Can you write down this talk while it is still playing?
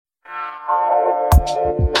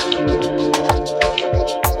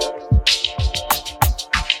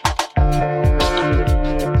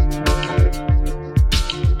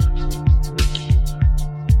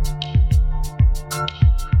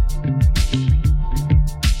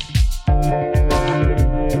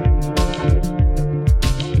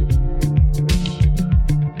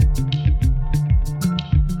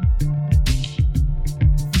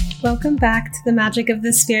Welcome back to the Magic of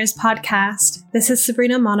the Spheres podcast. This is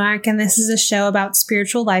Sabrina Monarch, and this is a show about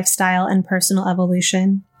spiritual lifestyle and personal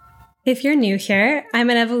evolution. If you're new here, I'm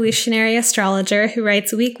an evolutionary astrologer who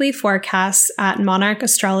writes weekly forecasts at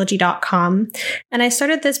monarchastrology.com, and I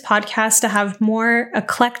started this podcast to have more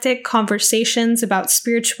eclectic conversations about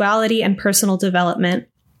spirituality and personal development.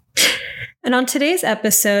 And on today's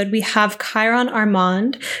episode, we have Chiron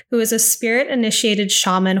Armand, who is a spirit-initiated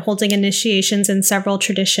shaman holding initiations in several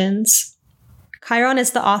traditions. Chiron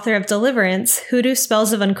is the author of Deliverance, Hoodoo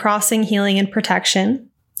Spells of Uncrossing, Healing, and Protection,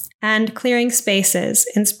 and Clearing Spaces,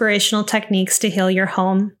 Inspirational Techniques to Heal Your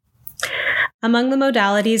Home. Among the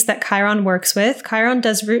modalities that Chiron works with, Chiron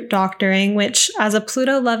does root doctoring, which, as a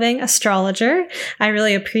Pluto-loving astrologer, I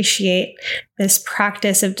really appreciate this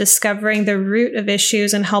practice of discovering the root of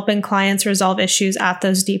issues and helping clients resolve issues at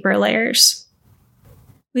those deeper layers.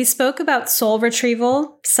 We spoke about soul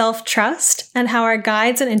retrieval, self-trust, and how our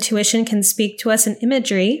guides and intuition can speak to us in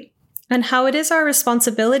imagery, and how it is our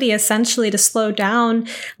responsibility essentially to slow down,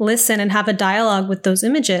 listen, and have a dialogue with those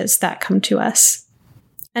images that come to us.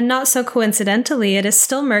 And not so coincidentally, it is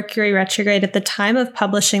still Mercury retrograde at the time of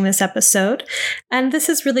publishing this episode, and this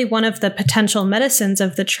is really one of the potential medicines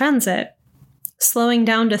of the transit. Slowing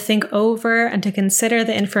down to think over and to consider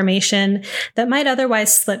the information that might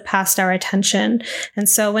otherwise slip past our attention. And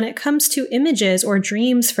so when it comes to images or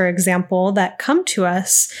dreams, for example, that come to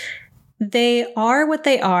us, they are what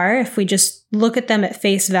they are if we just look at them at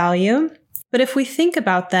face value. But if we think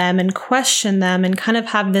about them and question them and kind of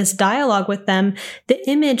have this dialogue with them, the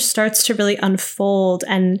image starts to really unfold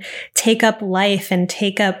and take up life and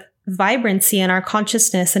take up vibrancy in our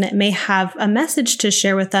consciousness. And it may have a message to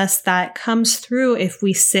share with us that comes through if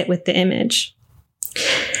we sit with the image.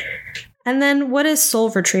 And then what is soul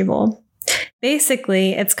retrieval?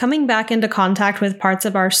 Basically, it's coming back into contact with parts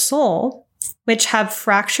of our soul which have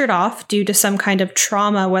fractured off due to some kind of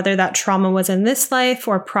trauma, whether that trauma was in this life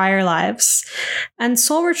or prior lives. And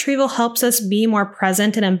soul retrieval helps us be more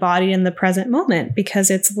present and embodied in the present moment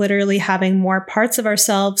because it's literally having more parts of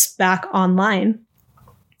ourselves back online.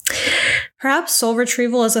 Perhaps soul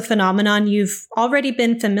retrieval is a phenomenon you've already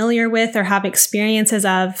been familiar with or have experiences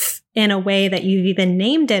of in a way that you've even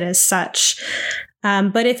named it as such.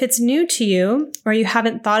 But if it's new to you or you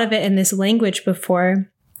haven't thought of it in this language before,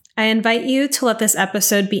 I invite you to let this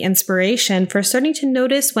episode be inspiration for starting to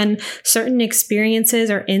notice when certain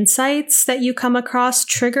experiences or insights that you come across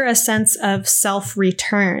trigger a sense of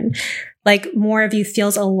self-return, like more of you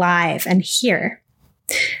feels alive and here.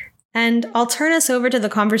 And I'll turn us over to the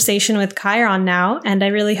conversation with Chiron now, and I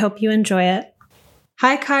really hope you enjoy it.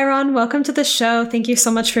 Hi, Chiron. Welcome to the show. Thank you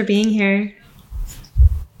so much for being here.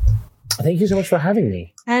 Thank you so much for having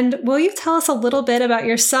me. And will you tell us a little bit about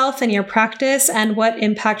yourself and your practice and what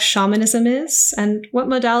impact shamanism is and what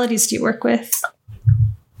modalities do you work with?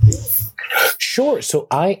 Sure. So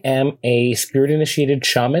I am a spirit-initiated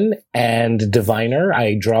shaman and diviner.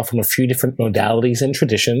 I draw from a few different modalities and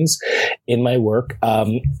traditions in my work.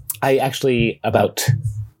 I actually, about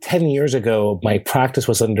 10 years ago, my practice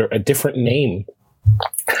was under a different name,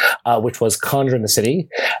 which was Conjure in the City.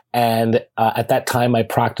 And at that time, my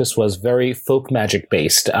practice was very folk magic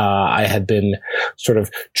based. I had been sort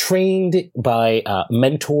of trained by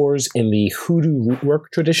mentors in the hoodoo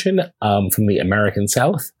rootwork tradition from the American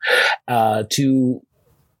South to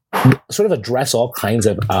sort of address all kinds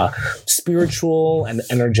of spiritual and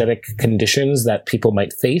energetic conditions that people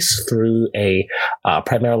might face through a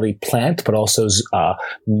primarily plant, but also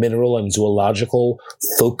mineral and zoological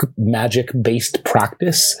folk magic-based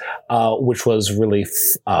practice, which was really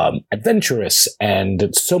adventurous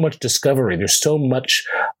and so much discovery. There's so much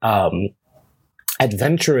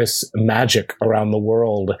adventurous magic around the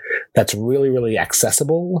world that's really, really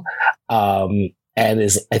accessible. And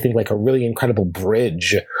is, I think, like a really incredible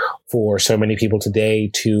bridge for so many people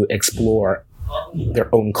today to explore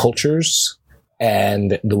their own cultures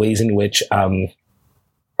and the ways in which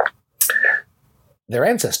their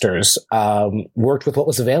ancestors worked with what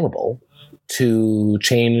was available to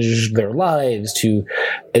change their lives, to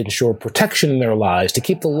ensure protection in their lives, to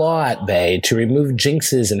keep the law at bay, to remove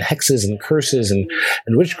jinxes and hexes and curses and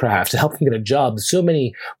witchcraft, to help them get a job. So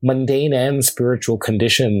many mundane and spiritual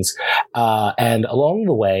conditions. And along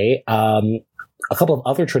the way, a couple of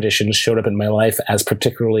other traditions showed up in my life as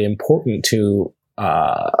particularly important to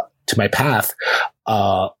my path.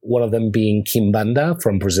 One of them being Kimbanda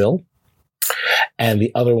from Brazil, and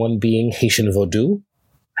the other one being Haitian Vodou.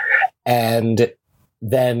 And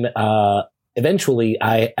then eventually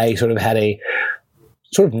I sort of had a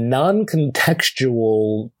sort of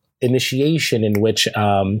non-contextual initiation in which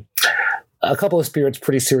a couple of spirits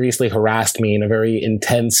pretty seriously harassed me in a very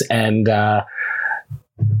intense and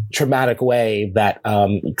traumatic way that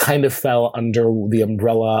kind of fell under the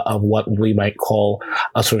umbrella of what we might call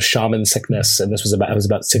a sort of shaman sickness. And it was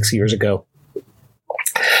about 6 years ago.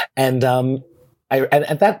 And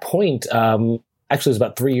at that point, actually it was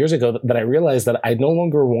about 3 years ago that I realized that I no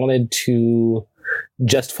longer wanted to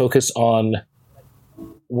just focus on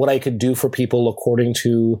what I could do for people according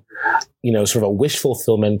to, sort of a wish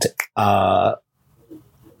fulfillment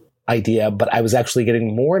idea, but I was actually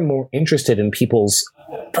getting more and more interested in people's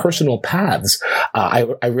personal paths.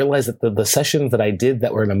 I realized that the sessions that I did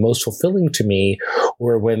that were the most fulfilling to me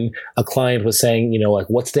were when a client was saying, like,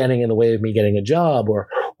 what's standing in the way of me getting a job, or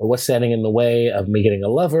what's standing in the way of me getting a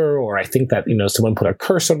lover, or I think that, someone put a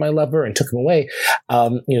curse on my lover and took him away.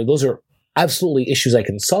 Those are absolutely issues I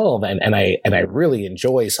can solve, and I really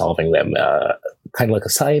enjoy solving them, kind of like a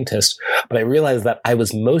scientist. But I realized that I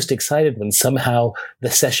was most excited when somehow the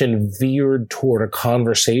session veered toward a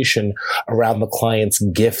conversation around the client's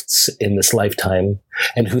gifts in this lifetime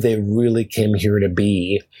and who they really came here to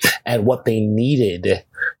be and what they needed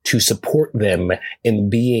to support them in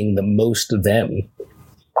being the most of them.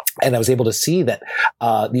 And I was able to see that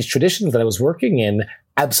these traditions that I was working in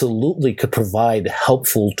absolutely could provide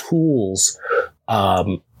helpful tools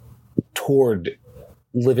toward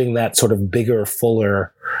living that sort of bigger,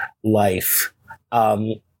 fuller life.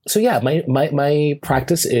 So yeah, my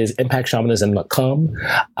practice is impactshamanism.com.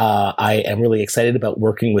 I am really excited about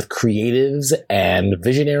working with creatives and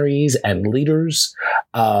visionaries and leaders.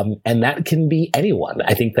 And that can be anyone.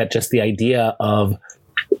 I think that just the idea of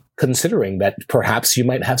considering that perhaps you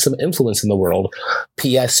might have some influence in the world.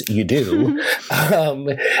 P.S. You do.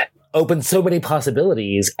 Opens so many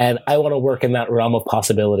possibilities, and I want to work in that realm of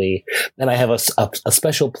possibility. And I have a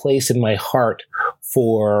special place in my heart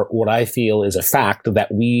for what I feel is a fact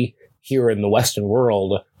that we here in the Western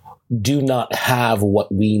world do not have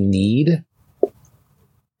what we need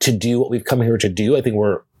to do what we've come here to do. I think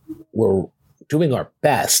we're doing our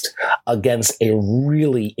best against a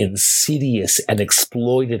really insidious and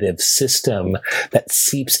exploitative system that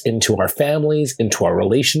seeps into our families, into our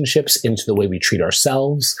relationships, into the way we treat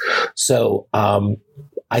ourselves. So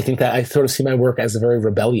I think that I sort of see my work as very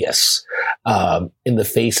rebellious in the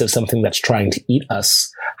face of something that's trying to eat us.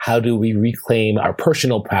 How do we reclaim our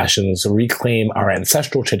personal passions, reclaim our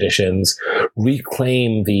ancestral traditions,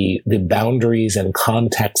 reclaim the boundaries and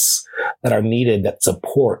contexts that are needed that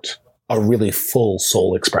support a really full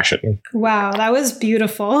soul expression? Wow, that was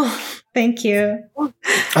beautiful. Thank you.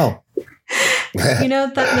 Oh.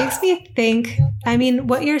 That makes me think,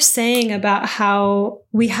 what you're saying about how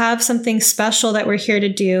we have something special that we're here to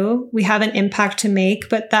do, we have an impact to make,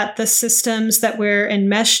 but that the systems that we're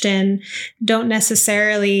enmeshed in don't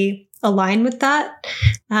necessarily align with that.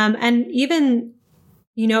 And even,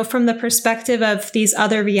 from the perspective of these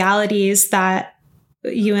other realities that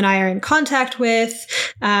you and I are in contact with,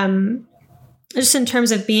 just in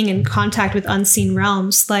terms of being in contact with unseen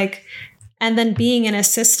realms, and then being in a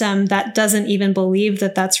system that doesn't even believe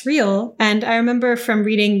that that's real. And I remember from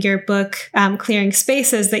reading your book, Clearing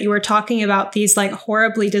Spaces, that you were talking about these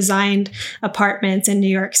horribly designed apartments in New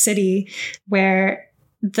York City where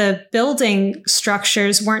the building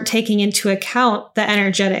structures weren't taking into account the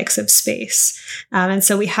energetics of space. And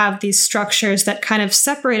so we have these structures that kind of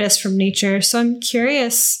separate us from nature. So I'm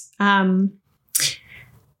curious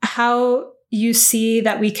how you see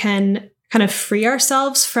that we can kind of free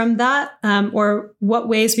ourselves from that, or what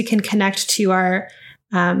ways we can connect to our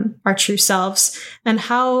true selves, and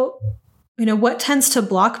how, what tends to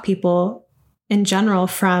block people in general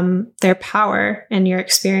from their power in your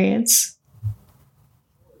experience.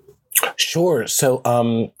 Sure. So,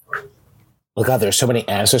 God, there's so many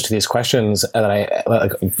answers to these questions that I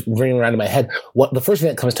ring around in my head. The first thing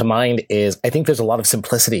that comes to mind is I think there's a lot of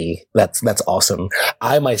simplicity that's awesome.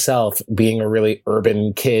 I myself, being a really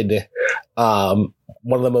urban kid, one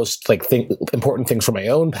of the most important things for my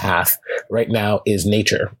own path right now is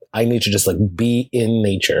nature. I need to just be in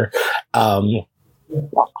nature.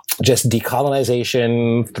 Just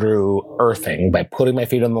decolonization through earthing by putting my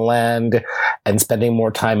feet on the land and spending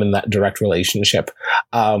more time in that direct relationship.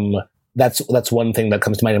 that's one thing that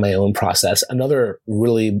comes to mind in my own process. Another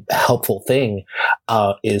really helpful thing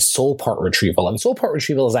is soul part retrieval. And soul part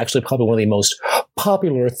retrieval is actually probably one of the most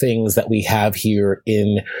popular things that we have here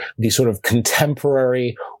in the sort of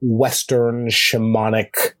contemporary Western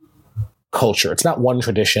shamanic culture. It's not one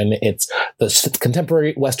tradition. It's the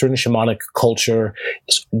contemporary Western shamanic culture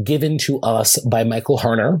given to us by Michael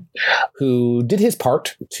Harner, who did his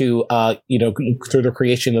part to, through the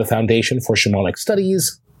creation of the Foundation for Shamanic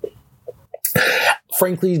Studies.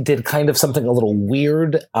 Frankly, did kind of something a little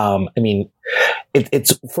weird.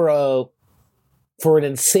 It's for an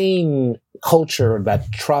insane culture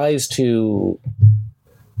that tries to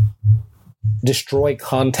destroy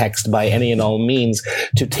context by any and all means,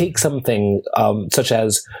 to take something such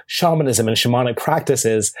as shamanism and shamanic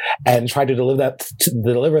practices and try to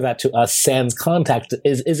deliver that to us sans context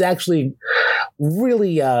is actually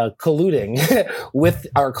really colluding with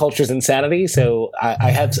our culture's insanity. So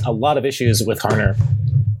I had a lot of issues with Harner.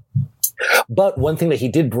 But one thing that he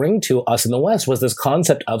did bring to us in the West was this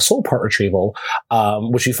concept of soul part retrieval,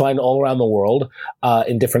 which you find all around the world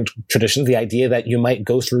in different traditions. The idea that you might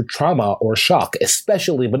go through trauma or shock,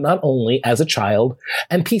 especially, but not only as a child,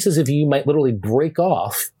 and pieces of you might literally break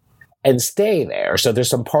off and stay there. So there's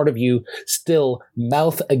some part of you still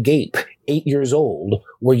mouth agape, 8 years old,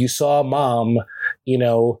 where you saw mom,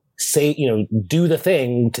 say, do the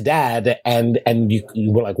thing to dad, and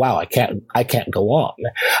you were like, wow, I can't go on.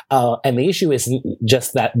 And the issue isn't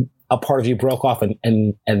just that a part of you broke off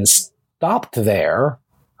and stopped there,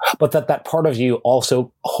 but that part of you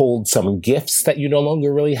also holds some gifts that you no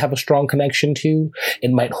longer really have a strong connection to.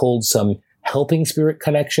 It might hold some helping spirit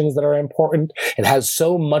connections that are important. It has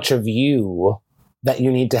so much of you that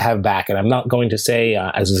you need to have back. And I'm not going to say,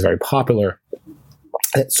 as is very popular,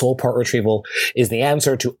 that soul part retrieval is the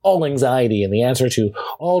answer to all anxiety and the answer to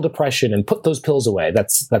all depression and put those pills away.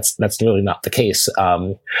 That's really not the case.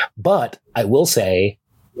 But I will say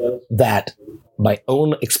that my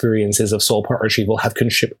own experiences of soul part retrieval have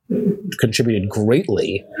contributed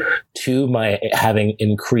greatly to my having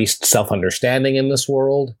increased self-understanding in this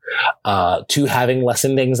world, to having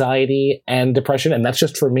lessened anxiety and depression. And that's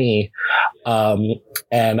just for me.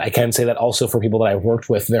 And I can say that also for people that I've worked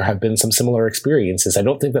with, there have been some similar experiences. I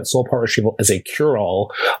don't think that soul part retrieval is a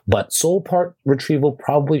cure-all, but soul part retrieval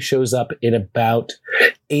probably shows up in about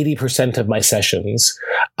 80% of my sessions.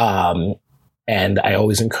 And I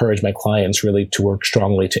always encourage my clients really to work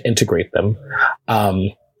strongly to integrate them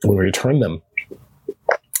when we return them.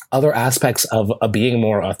 Other aspects of being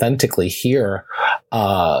more authentically here,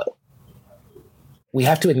 we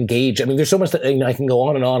have to engage. I mean, there's so much that I can go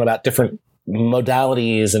on and on about different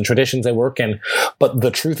modalities and traditions I work in, but the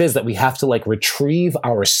truth is that we have to retrieve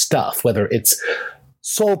our stuff, whether it's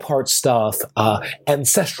soul part stuff,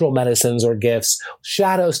 ancestral medicines or gifts,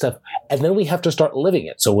 shadow stuff, and then we have to start living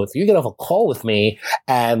it. So if you get off a call with me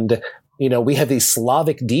and we have these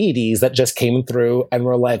Slavic deities that just came through and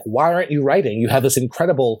we're like, why aren't you writing? You have this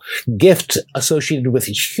incredible gift associated with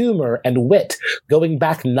humor and wit going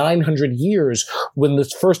back 900 years when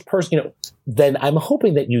this first person, then I'm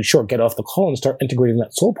hoping that you get off the call and start integrating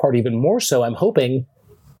that soul part even more so. I'm hoping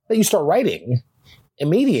that you start writing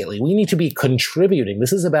immediately. We need to be contributing.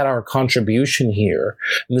 This is about our contribution here.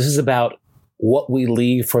 And this is about what we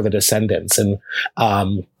leave for the descendants. And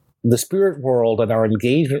the spirit world and our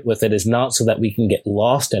engagement with it is not so that we can get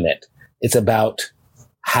lost in it. It's about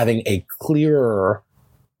having a clearer,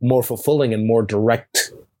 more fulfilling, and more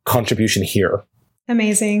direct contribution here.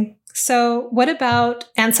 Amazing. So what about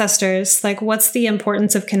ancestors? What's the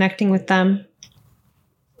importance of connecting with them?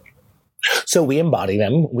 So we embody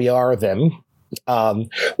them. We are them.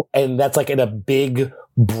 And that's in a big,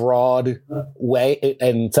 broad way.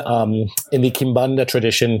 And in the Kimbanda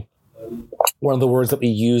tradition, one of the words that we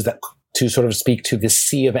use to sort of speak to the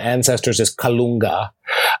sea of ancestors is Kalunga.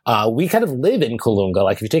 We kind of live in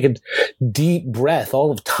Kalunga. If you take a deep breath,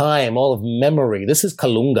 all of time, all of memory, this is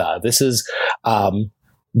Kalunga. This is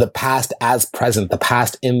the past as present, the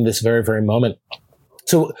past in this very, very moment.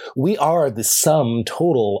 So we are the sum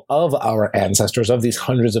total of our ancestors, of these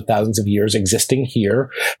hundreds of thousands of years existing here.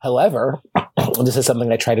 However, this is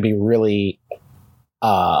something I try to be really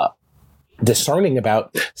discerning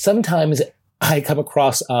about. Sometimes I come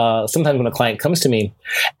across, sometimes when a client comes to me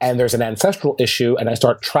and there's an ancestral issue and I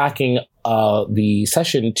start tracking the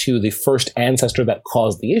session to the first ancestor that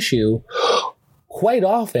caused the issue, quite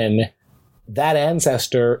often that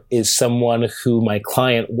ancestor is someone who my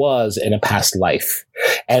client was in a past life.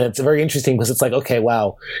 And it's very interesting because it's okay,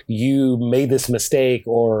 wow, you made this mistake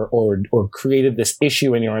or created this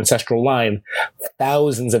issue in your ancestral line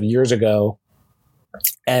thousands of years ago.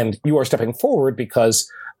 And you are stepping forward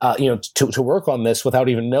because to work on this without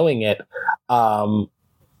even knowing it,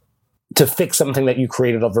 to fix something that you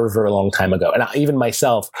created a very, very long time ago. And even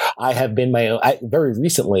myself, I have been very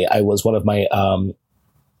recently, I was one of my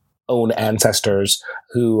own ancestors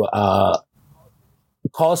who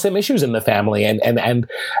caused some issues in the family. And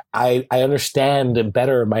I understand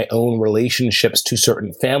better my own relationships to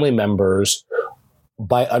certain family members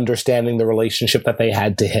by understanding the relationship that they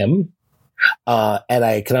had to him. And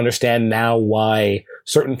I can understand now why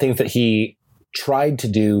certain things that he tried to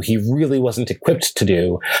do, he really wasn't equipped to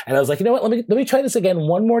do. And I was like, you know what, let me try this again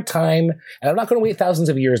one more time. And I'm not going to wait thousands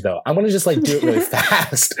of years though. I'm going to just do it really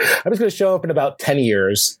fast. I'm just going to show up in about 10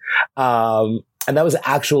 years. And that was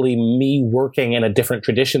actually me working in a different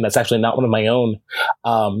tradition. That's actually not one of my own.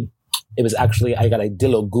 It was actually, I got a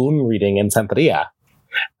Dilogun reading in Santeria.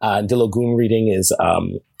 Dilogun reading is,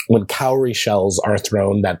 when cowrie shells are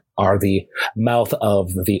thrown that are the mouth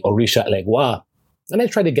of the Orisha Elegua. And I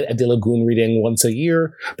try to get a Dilogun reading once a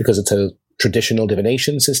year because it's a traditional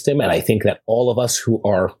divination system. And I think that all of us who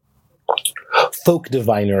are folk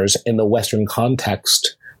diviners in the Western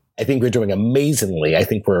context, I think we're doing amazingly. I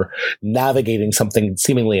think we're navigating something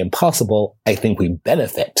seemingly impossible. I think we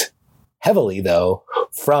benefit heavily, though,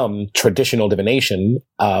 from traditional divination,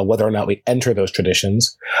 whether or not we enter those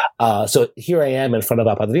traditions. So here I am in front of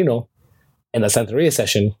a padrino in a Santeria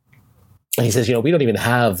session. And he says, we don't even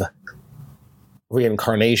have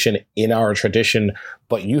reincarnation in our tradition,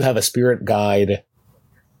 but you have a spirit guide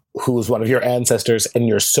who's one of your ancestors, and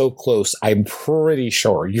you're so close. I'm pretty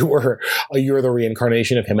sure you're the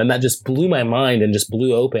reincarnation of him. And that just blew my mind and just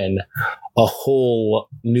blew open a whole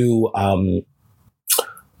new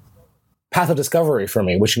path of discovery for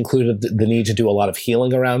me, which included the need to do a lot of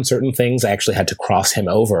healing around certain things. I actually had to cross him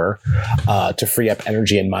over to free up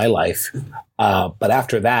energy in my life. But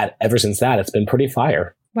after that, ever since that, it's been pretty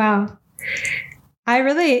fire. Wow. I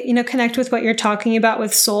really, connect with what you're talking about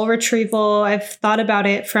with soul retrieval. I've thought about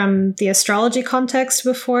it from the astrology context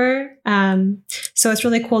before. So it's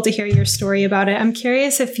really cool to hear your story about it. I'm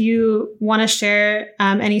curious if you want to share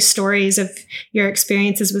any stories of your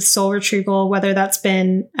experiences with soul retrieval, whether that's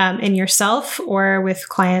been in yourself or with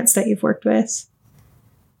clients that you've worked with.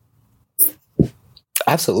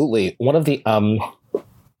 Absolutely. One of the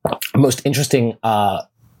most interesting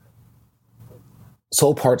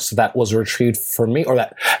soul parts that was retrieved for me, or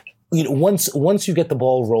that, once you get the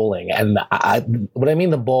ball rolling, and what I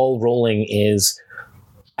mean the ball rolling is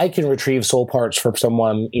I can retrieve soul parts for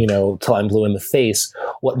someone, till I'm blue in the face.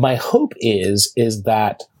 What my hope is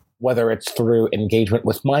that whether it's through engagement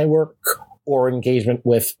with my work or engagement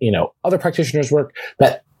with, other practitioners' work,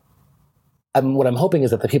 that what I'm hoping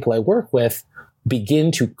is that the people I work with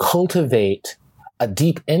begin to cultivate a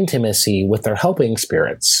deep intimacy with their helping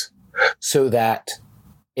spirits, so that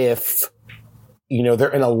if, they're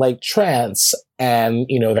in a light trance and,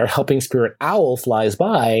 their helping spirit owl flies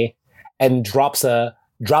by and drops a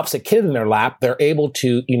kid in their lap, they're able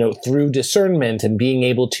to, through discernment and being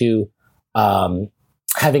able to,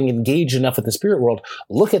 having engaged enough with the spirit world,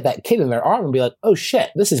 look at that kid in their arm and be like, oh shit,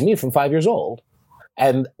 this is me from 5 years old.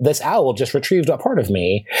 And this owl just retrieved a part of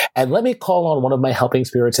me. And let me call on one of my helping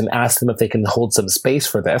spirits and ask them if they can hold some space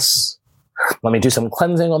for this. Let me do some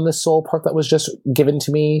cleansing on this soul part that was just given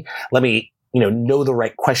to me. Let me, know the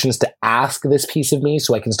right questions to ask this piece of me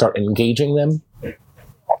so I can start engaging them.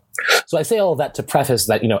 So I say all of that to preface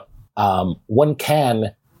that, one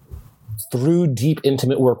can, through deep,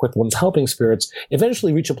 intimate work with one's helping spirits,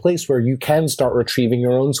 eventually reach a place where you can start retrieving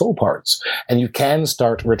your own soul parts, and you can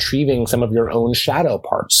start retrieving some of your own shadow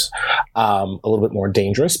parts. A little bit more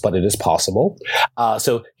dangerous, but it is possible.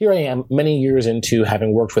 So here I am, many years into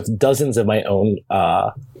having worked with dozens of my own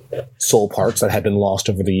soul parts that had been lost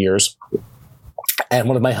over the years. And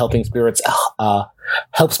one of my helping spirits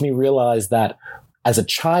helps me realize that as a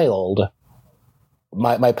child,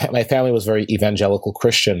 my family was very evangelical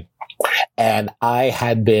Christian. And I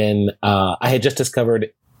had just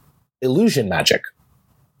discovered illusion magic.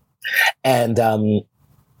 And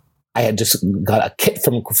I had just got a kit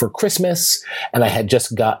for Christmas, and I had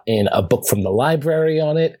just gotten a book from the library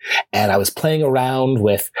on it. And I was playing around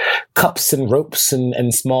with cups and ropes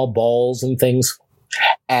and small balls and things.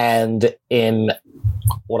 And in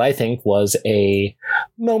what I think was a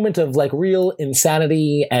moment of real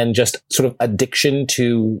insanity and just sort of addiction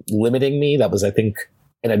to limiting me, that was, I think,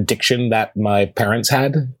 an addiction that my parents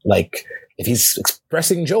had. If he's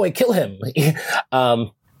expressing joy, kill him. My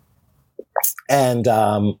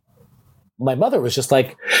mother was just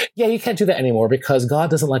like, yeah, you can't do that anymore because God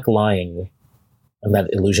doesn't like lying. And that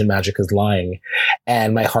illusion magic is lying.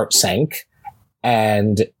 And my heart sank.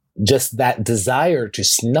 And just that desire to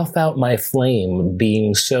snuff out my flame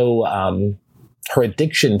being so, her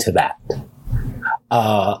addiction to that,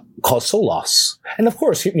 caused soul loss. And of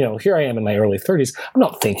course, here I am in my early 30s. I'm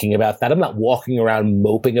not thinking about that. I'm not walking around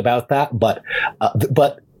moping about that. But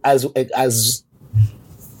as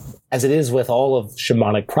it is with all of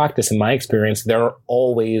shamanic practice, in my experience, there are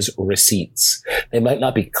always receipts. They might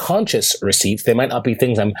not be conscious receipts. They might not be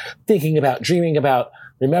things I'm thinking about, dreaming about,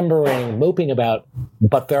 remembering, moping about,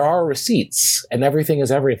 but there are receipts, and everything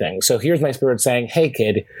is everything. So here's my spirit saying, hey,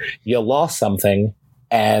 kid, you lost something,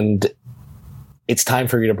 and it's time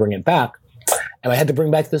for you to bring it back. And I had to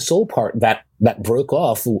bring back the soul part that broke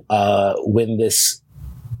off when this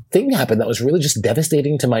thing happened that was really just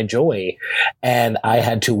devastating to my joy. And I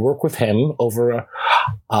had to work with him over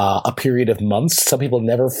a period of months. Some people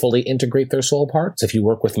never fully integrate their soul parts. If you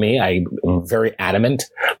work with me, I'm very adamant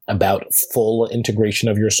about full integration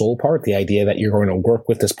of your soul part. The idea that you're going to work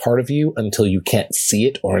with this part of you until you can't see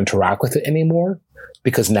it or interact with it anymore,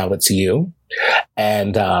 because now it's you.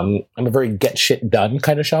 And I'm a very get shit done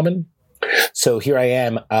kind of shaman. So here I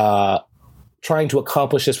am trying to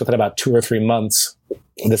accomplish this within about 2 or 3 months,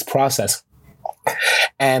 this process.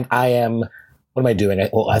 And what am I doing?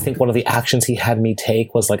 I think one of the actions he had me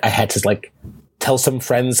take was I had to tell some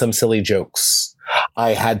friends some silly jokes.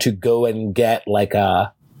 I had to go and get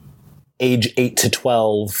a age 8 to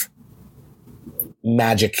 12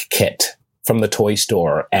 magic kit from the toy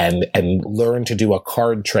store and learn to do a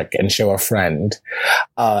card trick and show a friend.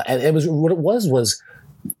 And it was, what it was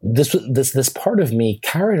this part of me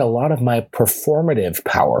carried a lot of my performative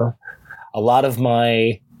power, a lot of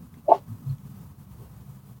my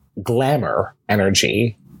glamour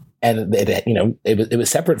energy, and it was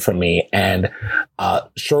separate from me. And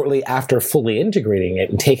shortly after fully integrating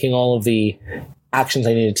it and taking all of the actions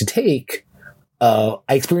I needed to take, I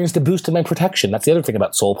experienced a boost in my protection. That's the other thing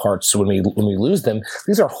about soul parts. When we lose them,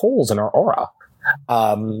 these are holes in our aura.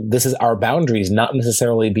 This is our boundaries not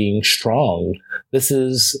necessarily being strong. This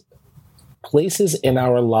is places in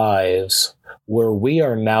our lives where we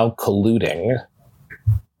are now colluding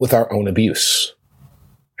with our own abuse.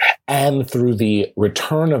 And through the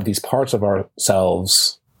return of these parts of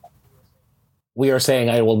ourselves, we are saying,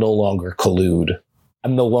 I will no longer collude.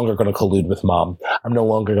 I'm no longer going to collude with mom. I'm no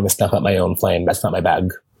longer going to snuff out my own flame. That's not my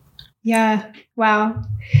bag. Yeah. Wow.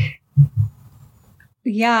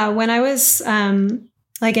 Yeah. When I was in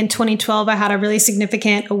 2012, I had a really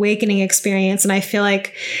significant awakening experience. And I feel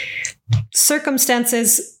like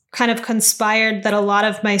circumstances kind of conspired that a lot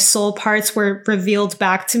of my soul parts were revealed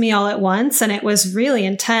back to me all at once. And it was really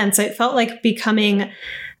intense. It felt like becoming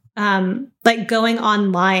going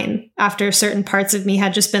online after certain parts of me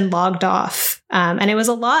had just been logged off. And it was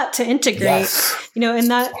a lot to integrate, yes. In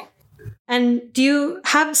that. And do you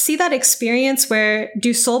see that experience where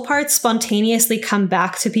do soul parts spontaneously come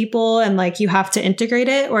back to people and you have to integrate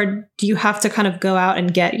it? Or do you have to kind of go out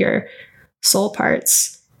and get your soul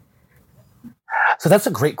parts? So that's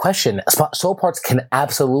a great question. Soul parts can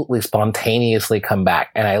absolutely spontaneously come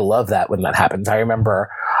back. And I love that when that happens. I remember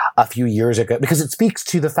a few years ago, because it speaks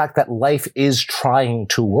to the fact that life is trying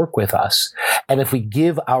to work with us. And if we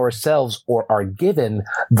give ourselves or are given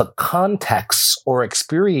the contexts or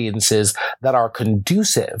experiences that are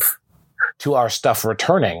conducive to our stuff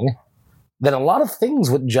returning, then a lot of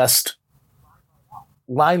things would just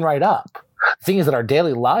line right up. Things that our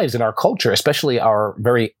daily lives in our culture, especially our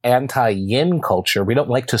very anti-yin culture, we don't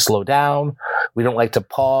like to slow down. We don't like to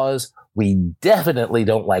pause. We definitely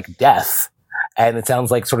don't like death. And it sounds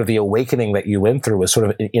like sort of the awakening that you went through was sort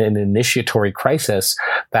of in an initiatory crisis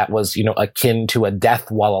that was, akin to a death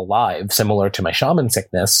while alive, similar to my shaman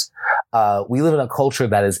sickness. We live in a culture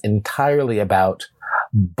that is entirely about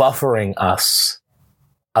buffering us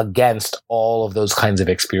against all of those kinds of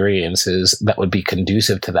experiences that would be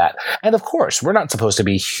conducive to that. And of course, we're not supposed to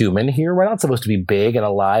be human here. We're not supposed to be big and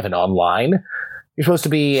alive and online. You're supposed to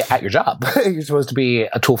be at your job. You're supposed to be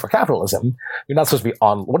a tool for capitalism. You're not supposed to be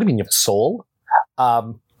on. What do you mean you have a soul?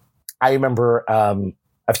 I remember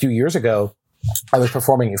a few years ago, I was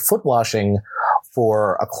performing a foot washing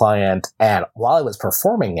for a client. And while I was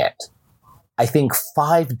performing it, I think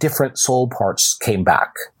 5 different soul parts came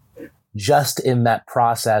back. Just in that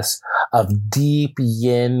process of deep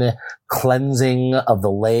yin cleansing of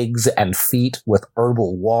the legs and feet with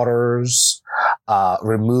herbal waters,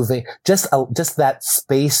 removing just that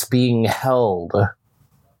space being held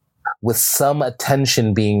with some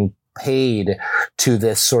attention being paid to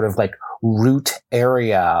this sort of root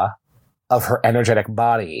area of her energetic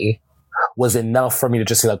body was enough for me to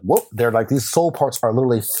just say like, whoa, they're like, these soul parts are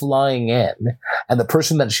literally flying in. And the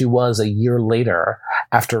person that she was a year later,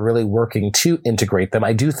 after really working to integrate them,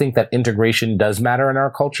 I do think that integration does matter in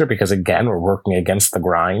our culture because, again, we're working against the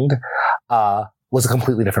grind, was a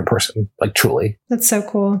completely different person, like truly. That's so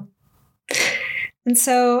cool. And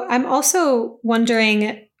so I'm also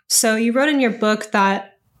wondering, so you wrote in your book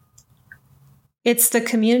that it's the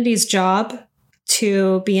community's job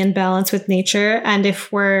to be in balance with nature. And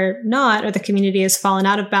if we're not, or the community has fallen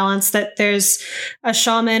out of balance, that there's a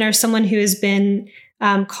shaman or someone who has been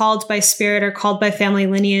called by spirit or called by family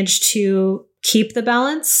lineage to keep the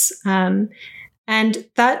balance. And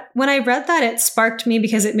that when I read that, it sparked me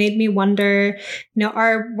because it made me wonder,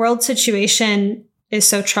 our world situation is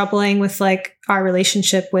so troubling with like our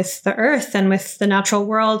relationship with the earth and with the natural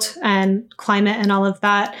world and climate and all of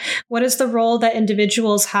that. What is the role that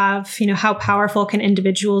individuals have? How powerful can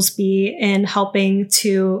individuals be in helping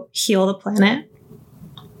to heal the planet?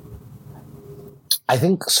 I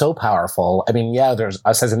think so powerful. I mean, yeah, there's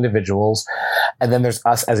us as individuals, and then there's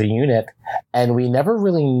us as a unit, and we never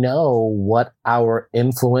really know what our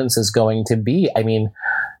influence is going to be. I mean,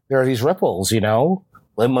 there are these ripples,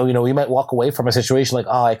 we might walk away from a situation like,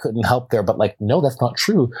 oh, I couldn't help there. But like, no, that's not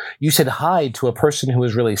true. You said hi to a person who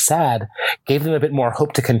was really sad, gave them a bit more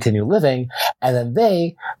hope to continue living. And then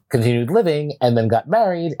they continued living and then got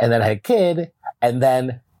married and then had a kid. And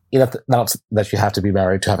then, not that you have to be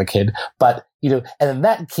married to have a kid, but, and then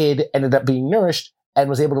that kid ended up being nourished and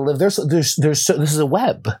was able to live there. So this is a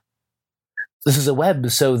web. This is a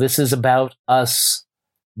web. So this is about us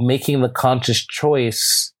making the conscious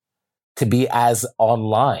choice to be as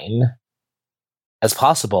online as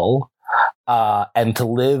possible, and to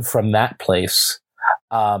live from that place.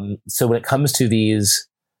 So when it comes to these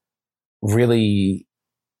really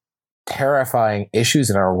terrifying issues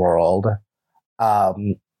in our world,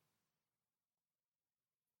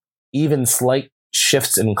 even slight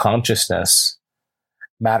shifts in consciousness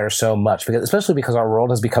matter so much, especially because our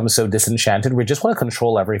world has become so disenchanted. We just want to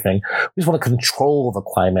control everything. We just want to control the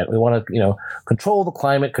climate. We want to, control the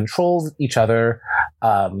climate, control each other,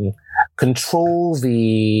 control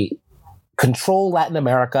Latin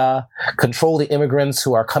America, control the immigrants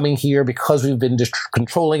who are coming here because we've been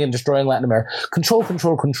controlling and destroying Latin America. Control,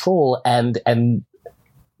 and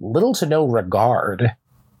little to no regard.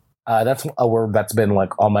 That's a word that's been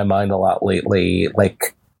like on my mind a lot lately,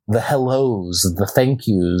 like the hellos, the thank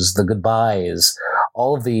yous, the goodbyes,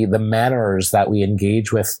 all of the manners that we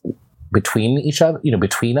engage with between each other,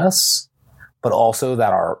 between us, but also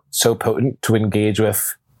that are so potent to engage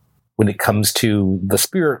with when it comes to the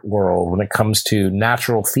spirit world, when it comes to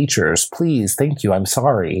natural features. Please, thank you, I'm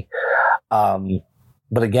sorry.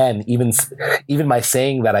 But again, even my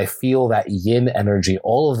saying that I feel that yin energy,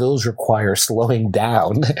 all of those require slowing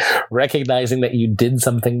down, recognizing that you did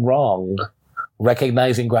something wrong,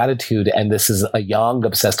 recognizing gratitude. And this is a yang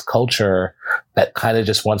obsessed culture that kind of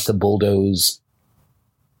just wants to bulldoze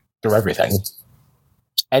through everything.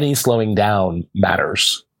 Any slowing down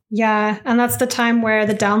matters. Yeah. And that's the time where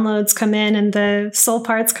the downloads come in and the soul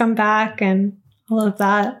parts come back and all of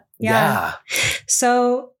that. Yeah.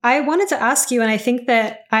 So I wanted to ask you, and I think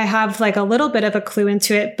that I have like a little bit of a clue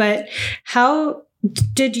into it, but how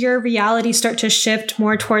did your reality start to shift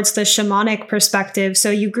more towards the shamanic perspective?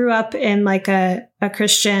 So you grew up in like a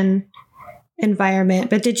Christian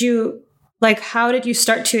environment, but how did you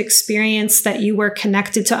start to experience that you were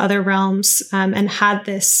connected to other realms, and had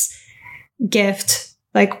this gift?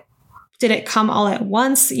 Like, did it come all at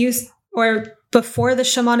once? Or before the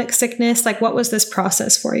shamanic sickness? Like, what was this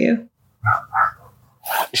process for you?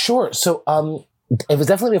 Sure. So it was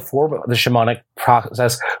definitely before the shamanic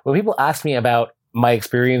process. When people ask me about my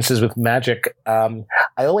experiences with magic, I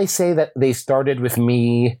always say that they started with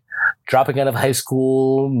me dropping out of high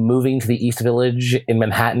school, moving to the East Village in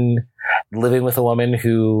Manhattan, living with a woman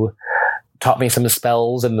who taught me some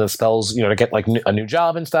spells, and the spells, to get like a new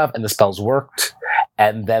job and stuff, and the spells worked.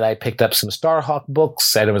 And then I picked up some Starhawk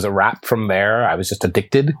books, and it was a wrap from there. I was just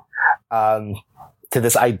addicted to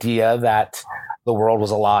this idea that the world was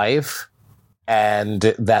alive, and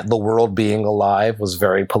that the world being alive was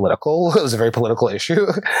very political. It was a very political issue.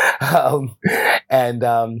 And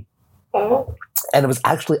it was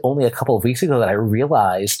actually only a couple of weeks ago that I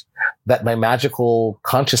realized that my magical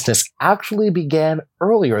consciousness actually began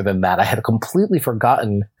earlier than that. I had completely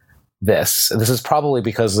forgotten this. This is probably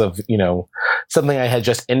because of, something I had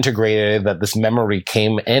just integrated, that this memory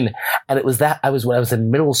came in. And it was when I was in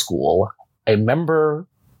middle school, I remember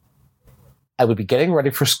I would be getting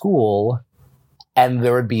ready for school, and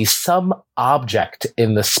there would be some object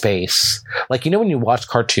in the space. Like, when you watch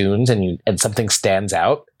cartoons and something stands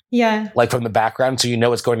out, Yeah. Like from the background, so you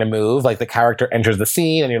know it's going to move. Like the character enters the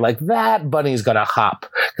scene and you're like, that bunny's going to hop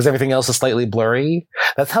because everything else is slightly blurry.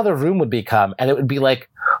 That's how the room would become. And it would be like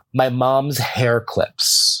my mom's hair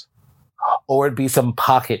clips, or it'd be some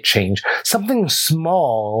pocket change, something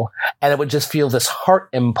small. And it would just feel this heart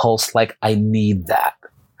impulse like, I need that.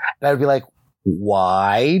 And I would be like,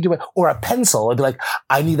 why do I, or a pencil. I'd be like,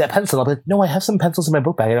 I need that pencil. I'll be like, no, I have some pencils in my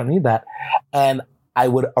book bag. I don't need that. And I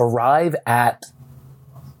would arrive at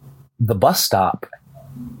the bus stop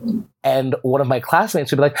and one of my classmates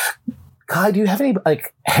would be like, Kai, do you have any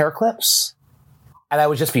like hair clips? And I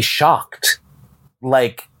would just be shocked.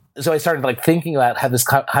 Like, so I started like thinking about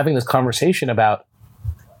having this conversation about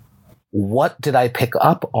what did I pick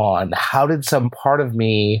up on? How did some part of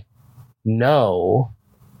me know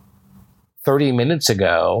 30 minutes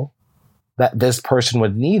ago that this person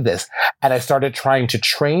would need this? And I started trying to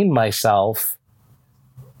train myself.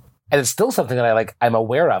 And it's still something that I'm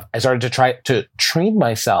aware of. I started to try to train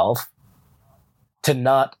myself to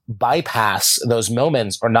not bypass those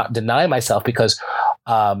moments or not deny myself, because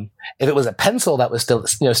if it was a pencil that was still,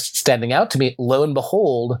 standing out to me, lo and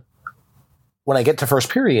behold, when I get to first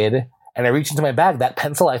period and I reach into my bag, that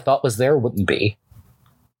pencil I thought was there wouldn't be.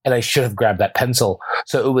 And I should have grabbed that pencil.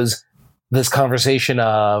 So it was this conversation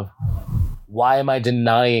of, why am I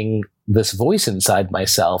denying this voice inside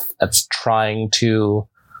myself that's trying to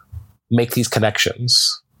make these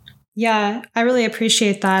connections? Yeah, I really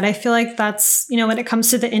appreciate that. I feel like that's, when it comes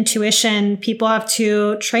to the intuition, people have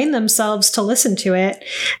to train themselves to listen to it.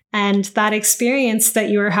 And that experience that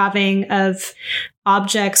you were having of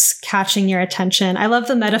objects catching your attention. I love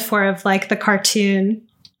the metaphor of like the cartoon.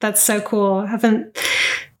 That's so cool. I haven't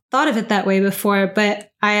thought of it that way before,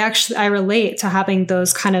 but I relate to having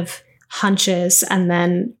those kind of hunches and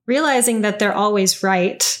then realizing that they're always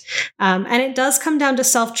right. And it does come down to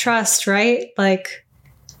self-trust, right? Like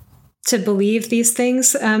to believe these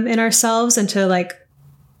things in ourselves and to like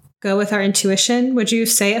go with our intuition. Would you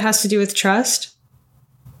say it has to do with trust?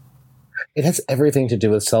 It has everything to do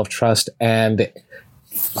with self-trust. And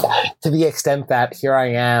to the extent that here I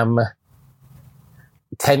am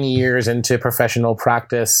 10 years into professional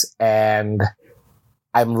practice and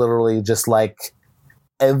I'm literally just like,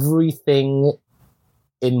 everything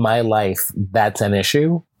in my life that's an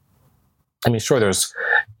issue. I mean, sure, there's,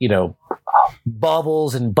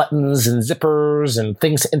 baubles and buttons and zippers and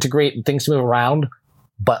things to integrate and things to move around.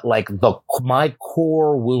 But like my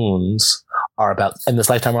core wounds are about, in this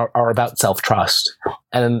lifetime, are about self-trust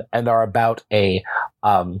and are about a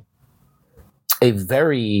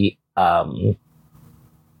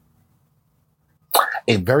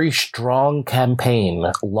very strong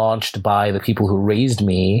campaign launched by the people who raised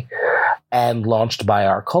me and launched by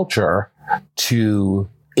our culture to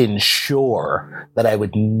ensure that I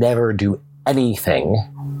would never do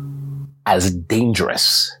anything as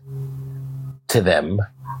dangerous to them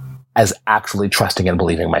as actually trusting and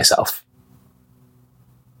believing myself.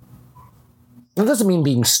 That doesn't mean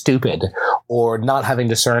being stupid or not having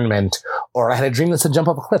discernment or I had a dream that said jump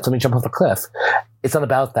off a cliff, let me jump off a cliff. It's not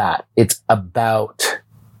about that. It's about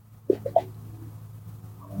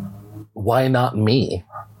why not me?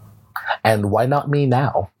 And why not me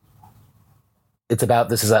now? It's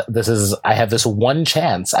about I have this one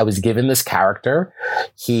chance. I was given this character.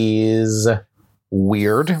 He's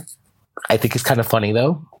weird. I think he's kind of funny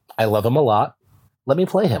though. I love him a lot. Let me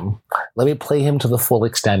play him. Let me play him to the full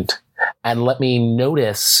extent. And let me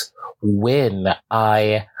notice when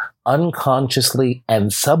I unconsciously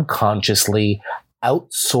and subconsciously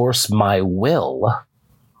outsource my will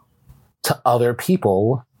to other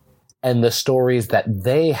people and the stories that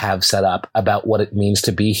they have set up about what it means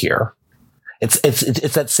to be here. It's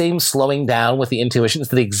that same slowing down with the intuition.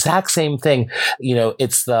 It's the exact same thing.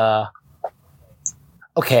 It's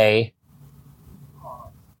okay,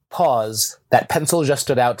 pause. That pencil just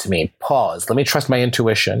stood out to me. Pause. Let me trust my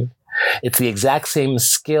intuition. It's the exact same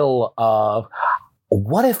skill of,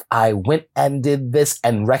 what if I went and did this,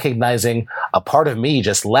 and recognizing a part of me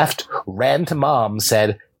just left, ran to mom,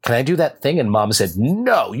 said, can I do that thing? And mom said,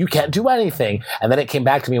 no, you can't do anything. And then it came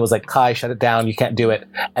back to me and was like, Kai, shut it down. You can't do it.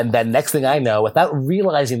 And then next thing I know, without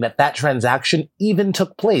realizing that transaction even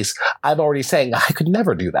took place, I'm already saying I could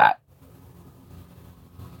never do that.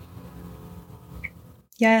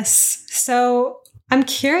 Yes. So I'm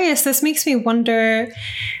curious, this makes me wonder,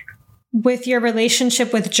 with your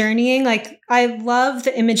relationship with journeying, like I love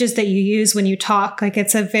the images that you use when you talk. Like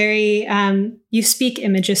it's a very, you speak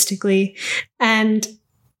imagistically. And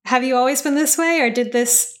have you always been this way, or did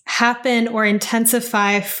this happen or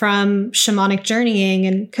intensify from shamanic journeying?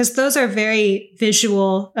 And because those are very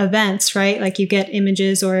visual events, right? Like you get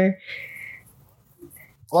images or.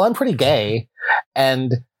 well, I'm pretty gay,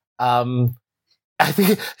 and I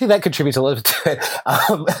think that contributes a little bit to it.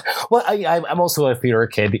 Well, I'm also a theater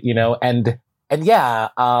kid, and yeah,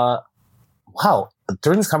 wow.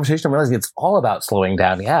 During this conversation, I'm realizing it's all about slowing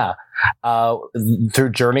down. Yeah,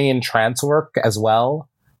 through journey and trance work as well.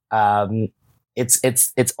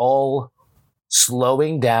 It's all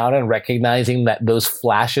slowing down and recognizing that those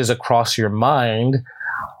flashes across your mind,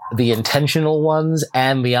 the intentional ones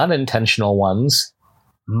and the unintentional ones,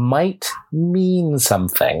 might mean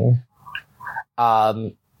something.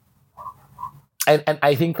 And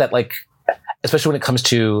I think that, like, especially when it comes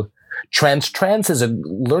to trance is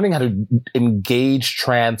learning how to engage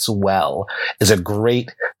trance well is a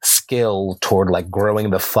great skill toward, like,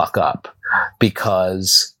 growing the fuck up,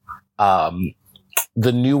 because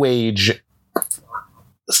the new age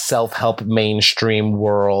self-help mainstream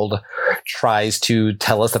world tries to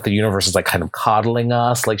tell us that the universe is, like, kind of coddling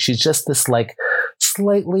us. Like, she's just this, like,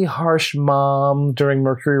 slightly harsh mom during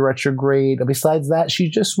Mercury retrograde. And besides that, she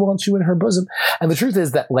just wants you in her bosom. And the truth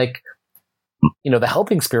is that, like, the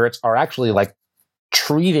helping spirits are actually, like,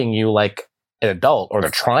 treating you like an adult, or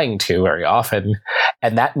they're trying to very often.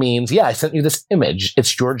 And that means, yeah, I sent you this image.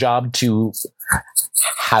 It's your job to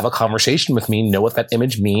have a conversation with me, know what that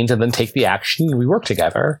image means, and then take the action, and we work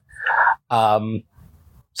together.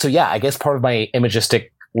 So yeah, I guess part of my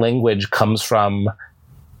imagistic language comes from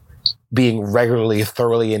being regularly,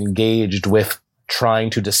 thoroughly engaged with trying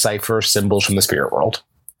to decipher symbols from the spirit world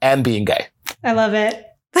and being gay. I love it.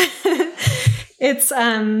 It's,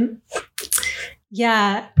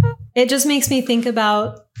 yeah, it just makes me think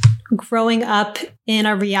about growing up in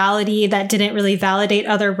a reality that didn't really validate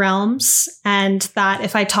other realms. And that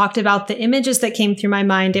if I talked about the images that came through my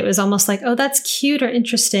mind, it was almost like, oh, that's cute or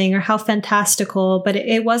interesting or how fantastical. But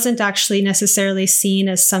it wasn't actually necessarily seen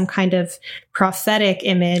as some kind of prophetic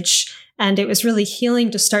image. And it was really healing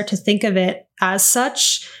to start to think of it as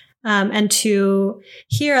such. And to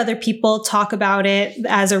hear other people talk about it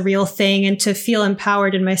as a real thing, and to feel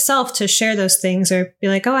empowered in myself to share those things, or be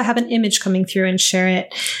like, oh, I have an image coming through, and share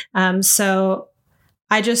it. So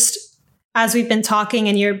I just, as we've been talking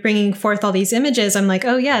and you're bringing forth all these images, I'm like,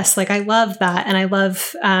 oh yes, like I love that. And I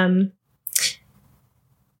love, that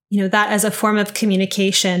as a form of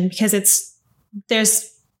communication, because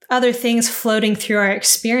there's other things floating through our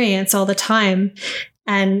experience all the time.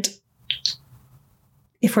 And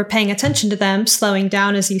if we're paying attention to them, slowing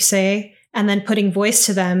down, as you say, and then putting voice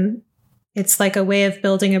to them, it's like a way of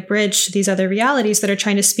building a bridge to these other realities that are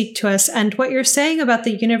trying to speak to us. And what you're saying about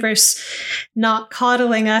the universe not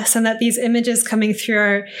coddling us, and that these images coming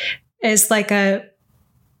through is like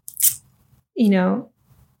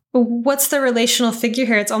what's the relational figure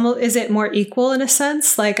here? It's almost, is it more equal in a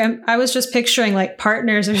sense? Like I was just picturing like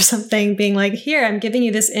partners or something being like, here, I'm giving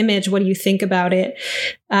you this image. What do you think about it?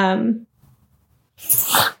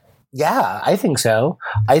 Yeah, I think so.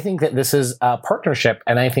 I think that this is a partnership,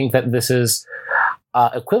 and I think that this is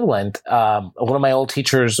equivalent. One of my old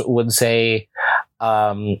teachers would say,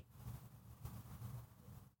 working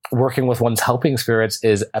with one's helping spirits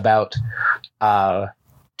is about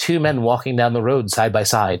two men walking down the road side by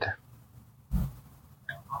side.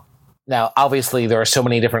 Now, obviously, there are so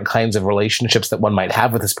many different kinds of relationships that one might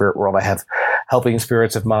have with the spirit world. I have helping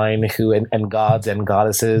spirits of mine who, and gods and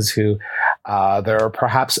goddesses who, they're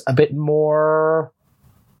perhaps a bit more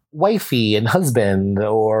wifey and husband,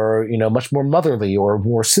 or, much more motherly or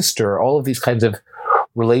more sister. All of these kinds of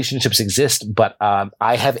relationships exist, but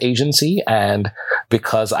I have agency, and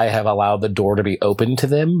because I have allowed the door to be open to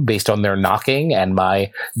them based on their knocking and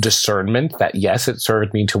my discernment that, yes, it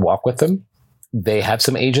served me to walk with them, they have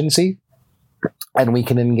some agency, and we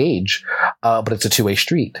can engage, but it's a two-way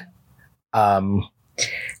street. I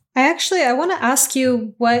want to ask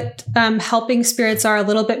you what helping spirits are a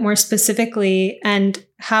little bit more specifically, and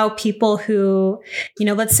how people who,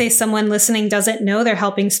 let's say someone listening doesn't know they're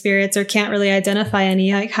helping spirits or can't really identify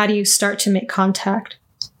any, like, how do you start to make contact?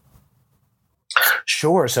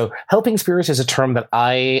 Sure. So helping spirits is a term that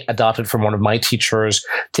I adopted from one of my teachers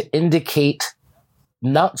to indicate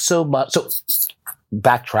not so much. So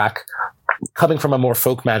backtrack. Coming from a more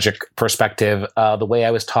folk magic perspective, the way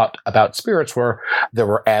I was taught about spirits were there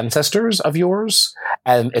were ancestors of yours,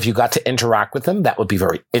 and if you got to interact with them, that would be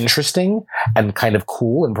very interesting and kind of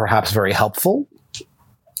cool and perhaps very helpful.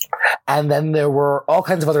 And then there were all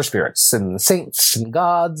kinds of other spirits and saints and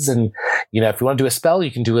gods, and if you want to do a spell, you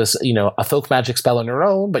can do a folk magic spell on your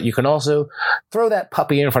own, but you can also throw that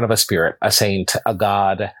puppy in front of a spirit, a saint, a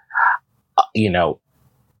god, a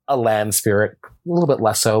land spirit, a little bit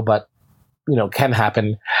less so, but can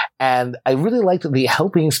happen. And I really liked the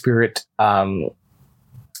helping spirit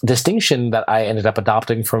distinction that I ended up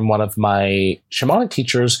adopting from one of my shamanic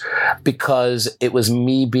teachers, because it was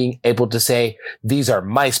me being able to say, these are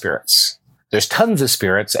my spirits. There's tons of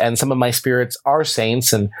spirits, and some of my spirits are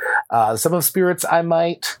saints, and some of spirits I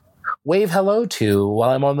might wave hello to while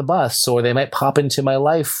I'm on the bus, or they might pop into my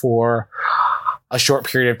life for a short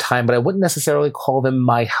period of time, but I wouldn't necessarily call them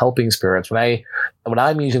my helping spirits. When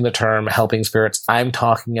I'm using the term helping spirits, I'm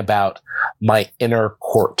talking about my inner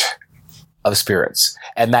court of spirits.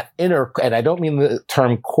 And I don't mean the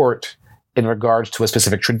term court in regards to a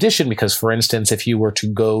specific tradition, because, for instance, if you were to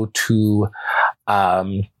go to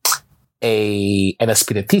an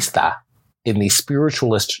espiritista in the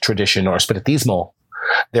spiritualist tradition or spiritismo,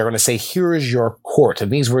 they're going to say, here is your court.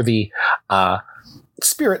 And these were the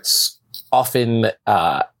spirits, often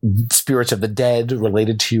spirits of the dead,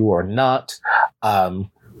 related to you or not,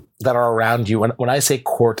 that are around you. When I say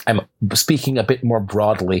court, I'm speaking a bit more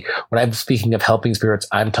broadly. When I'm speaking of helping spirits,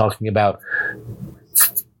 I'm talking about,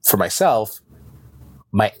 for myself,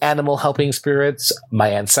 my animal helping spirits,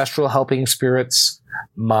 my ancestral helping spirits,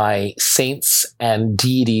 my saints and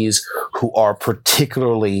deities who are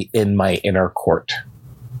particularly in my inner court.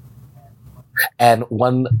 And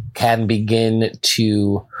one can begin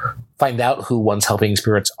to find out who one's helping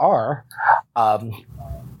spirits are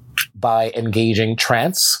by engaging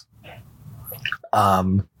trance. I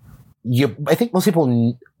think most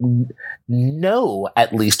people know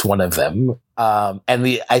at least one of them,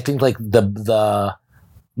 and I think like the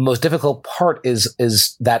most difficult part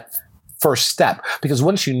is that first step, because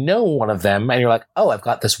once you know one of them and you're like, oh, I've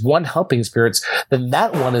got this one helping spirits, then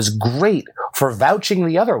that one is great for vouching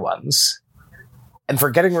the other ones and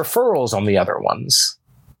for getting referrals on the other ones.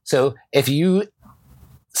 So if you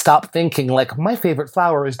stop thinking like, my favorite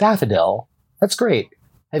flower is daffodil, that's great.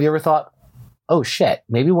 Have you ever thought, oh shit,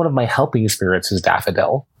 maybe one of my helping spirits is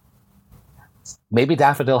daffodil? Maybe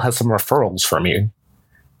daffodil has some referrals from you.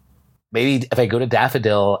 Maybe if I go to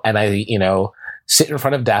daffodil and I, sit in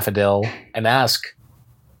front of daffodil and ask,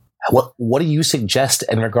 what do you suggest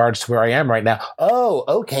in regards to where I am right now? Oh,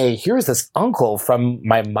 okay, here's this uncle from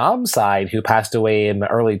my mom's side who passed away in the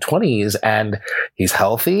early 20s and he's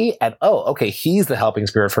healthy. And oh, okay, he's the helping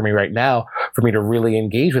spirit for me right now for me to really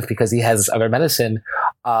engage with because he has this other medicine.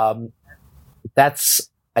 That's,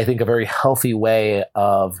 I think, a very healthy way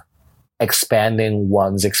of expanding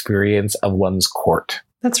one's experience of one's court.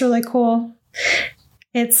 That's really cool.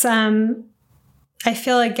 It's, I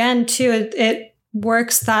feel again too, it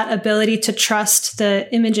works that ability to trust the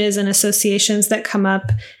images and associations that come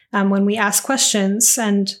up when we ask questions,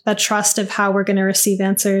 and the trust of how we're going to receive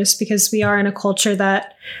answers, because we are in a culture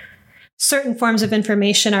that certain forms of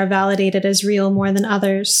information are validated as real more than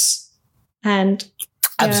others. And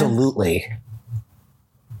absolutely.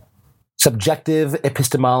 Subjective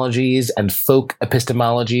epistemologies and folk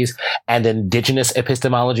epistemologies and indigenous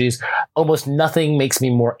epistemologies. Almost nothing makes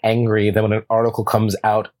me more angry than when an article comes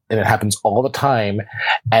out, and it happens all the time,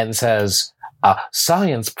 and says,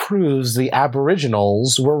 science proves the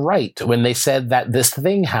Aboriginals were right when they said that this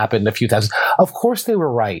thing happened a few thousand. Of course they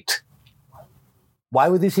were right. Why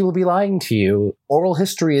would these people be lying to you? Oral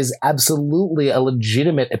history is absolutely a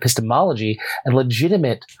legitimate epistemology and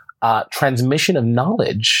legitimate transmission of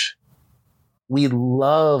knowledge. We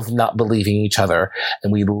love not believing each other,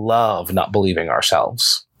 and we love not believing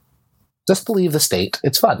ourselves. Just believe the state.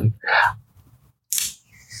 It's fun.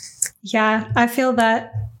 Yeah, I feel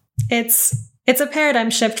that it's a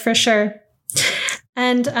paradigm shift for sure.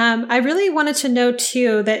 And I really wanted to know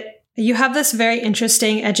too that you have this very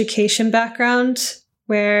interesting education background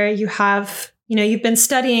where you have, you've been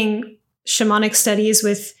studying shamanic studies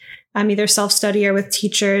with either self-study or with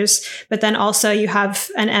teachers, but then also you have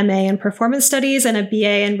an MA in performance studies and a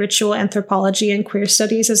BA in ritual anthropology and queer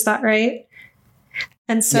studies. Is that right?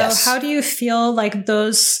 And so yes. How do you feel like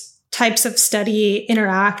those types of study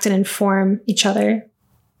interact and inform each other?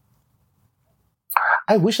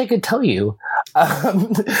 I wish I could tell you. When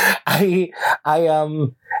I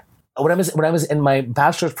was in my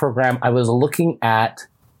bachelor's program, I was looking at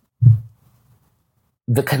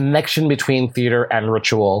the connection between theater and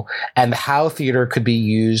ritual, and how theater could be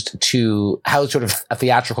used how sort of a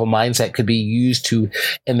theatrical mindset could be used to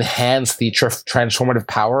enhance the transformative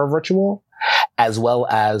power of ritual, as well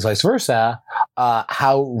as vice versa,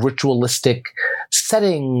 how ritualistic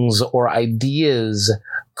settings or ideas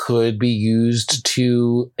could be used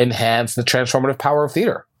to enhance the transformative power of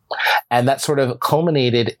theater. And that sort of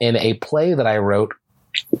culminated in a play that I wrote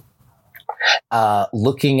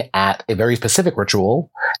looking at a very specific ritual,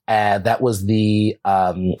 that was the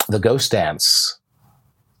ghost dance.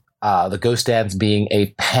 The ghost dance being a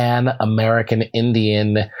Pan-American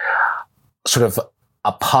Indian sort of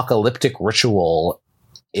apocalyptic ritual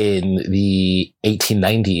in the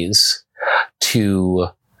 1890s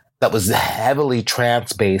that was heavily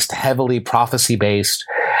trance-based, heavily prophecy-based,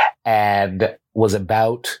 and was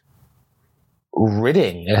about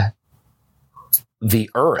ridding the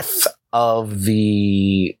earth of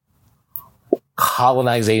the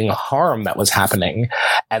colonizing harm that was happening,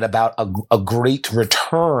 and about a great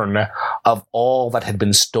return of all that had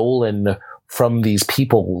been stolen from these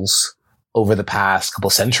peoples over the past couple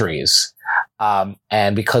centuries. And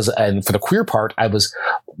for the queer part, I was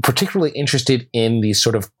particularly interested in the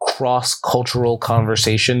sort of cross-cultural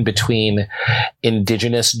conversation between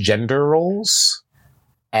indigenous gender roles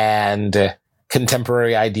and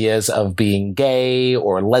contemporary ideas of being gay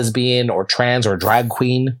or lesbian or trans or drag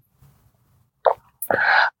queen.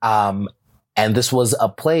 And this was a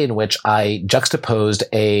play in which I juxtaposed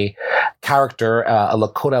a character, a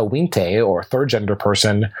Lakota Winte, or third gender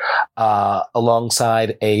person,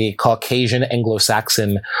 alongside a Caucasian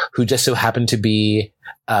Anglo-Saxon who just so happened to be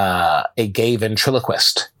a gay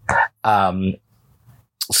ventriloquist.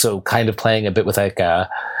 So kind of playing a bit with like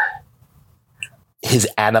his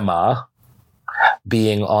anima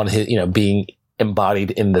being on his, being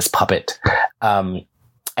embodied in this puppet.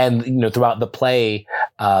 And, throughout the play,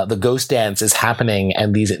 the ghost dance is happening,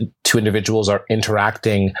 and these two individuals are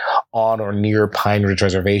interacting on or near Pine Ridge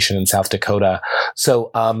Reservation in South Dakota. So,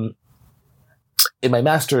 in my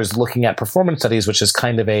master's, looking at performance studies, which is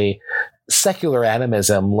kind of a secular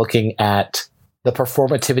animism, looking at the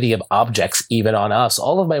performativity of objects, even on us,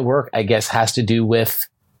 all of my work, I guess, has to do with,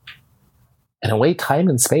 in a way, time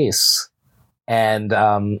and space. And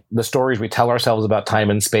the stories we tell ourselves about time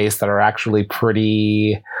and space that are actually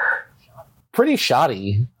pretty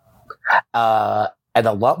shoddy. And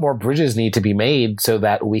a lot more bridges need to be made so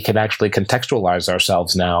that we can actually contextualize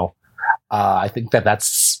ourselves now. I think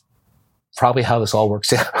that's probably how this all works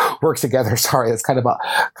together. Sorry, it's kind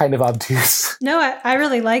of obtuse. No, I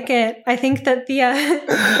really like it. I think that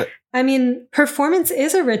performance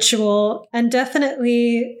is a ritual, and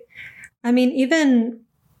definitely, even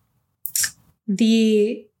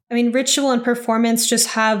ritual and performance just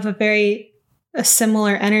have a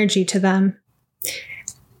similar energy to them.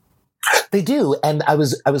 They do. And I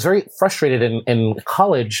was very frustrated in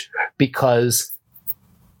college because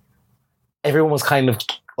everyone was kind of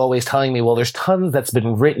always telling me, well, there's tons that's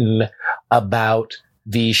been written about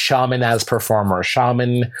the shaman as performer,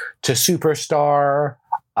 shaman to superstar,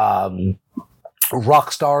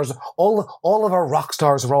 rock stars, all of our rock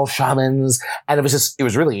stars are all shamans. And it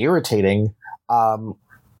was really irritating.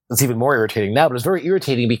 It's even more irritating now, but it's very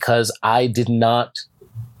irritating because I did not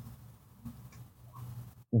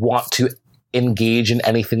want to engage in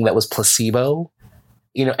anything that was placebo,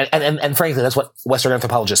 and frankly, that's what Western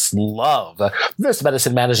anthropologists love. This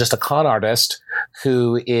medicine man is just a con artist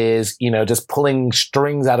who is, just pulling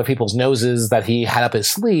strings out of people's noses that he had up his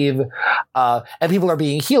sleeve, and people are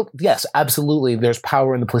being healed. Yes, absolutely. There's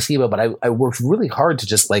power in the placebo, but I worked really hard to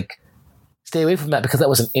just stay away from that because that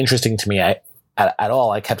wasn't interesting to me. At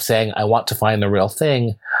all. I kept saying, I want to find the real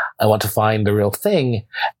thing. I want to find the real thing.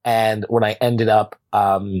 And when I ended up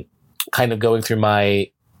kind of going through my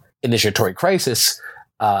initiatory crisis,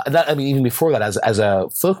 even before that, as a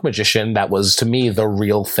folk magician, that was to me the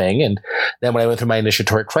real thing. And then when I went through my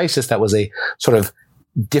initiatory crisis, that was a sort of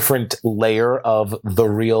different layer of the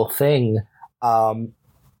real thing.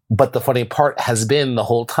 But the funny part has been the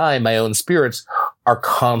whole time, my own spirits are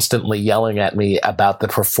constantly yelling at me about the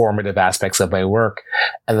performative aspects of my work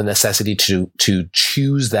and the necessity to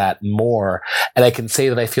choose that more. And I can say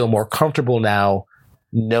that I feel more comfortable now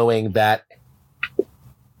knowing that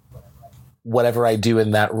whatever I do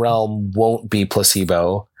in that realm won't be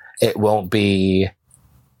placebo. It won't be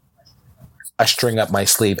a string up my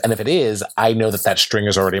sleeve. And if it is, I know that string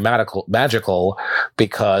is already magical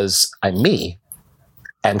because I'm me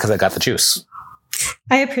and because I got the juice.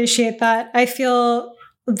 I appreciate that. I feel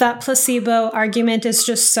that placebo argument is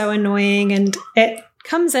just so annoying, and it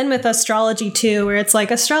comes in with astrology too, where it's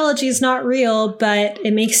like astrology is not real, but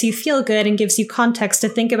it makes you feel good and gives you context to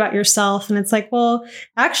think about yourself. And it's like, well,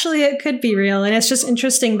 actually it could be real. And it's just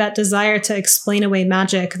interesting, that desire to explain away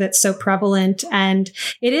magic that's so prevalent. And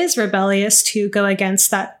it is rebellious to go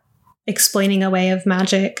against that explaining away of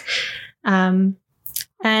magic.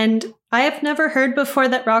 And I have never heard before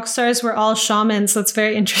that rock stars were all shamans. That's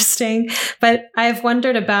very interesting. But I've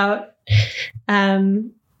wondered about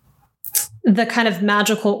the kind of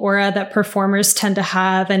magical aura that performers tend to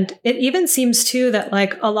have. And it even seems too that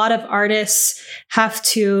a lot of artists have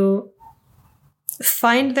to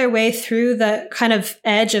find their way through the kind of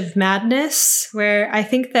edge of madness, where I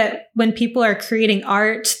think that when people are creating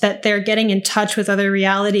art, that they're getting in touch with other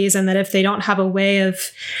realities, and that if they don't have a way of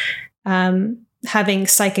having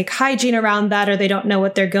psychic hygiene around that, or they don't know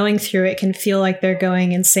what they're going through, it can feel like they're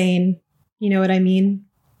going insane. You know what I mean?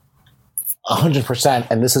 100%.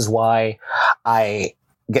 And this is why I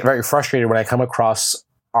get very frustrated when I come across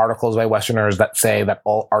articles by Westerners that say that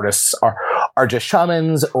all artists are just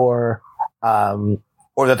shamans, or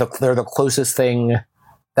that they're the closest thing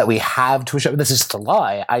that we have to a shaman. This is just a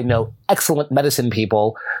lie. I know excellent medicine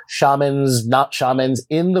people, shamans, not shamans,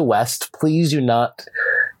 in the West. Please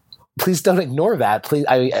don't ignore that. Please,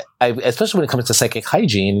 I especially when it comes to psychic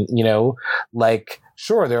hygiene, like,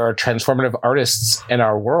 sure, there are transformative artists in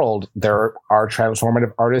our world. There are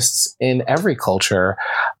transformative artists in every culture.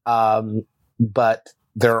 But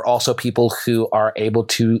there are also people who are able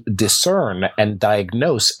to discern and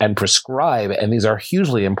diagnose and prescribe. And these are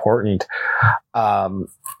hugely important.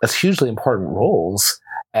 That's hugely important roles.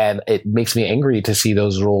 And it makes me angry to see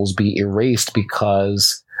those roles be erased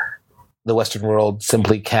because the Western world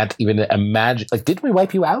simply can't even imagine. Like, didn't we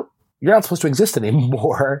wipe you out? You're not supposed to exist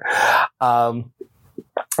anymore. And,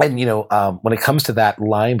 when it comes to that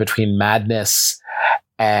line between madness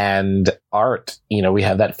and art, we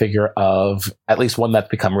have that figure of, at least one that's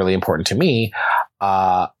become really important to me,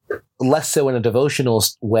 less so in a devotional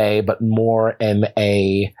way, but more in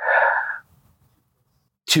a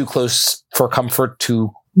too close for comfort,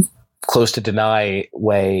 too close to deny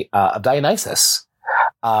way, of Dionysus.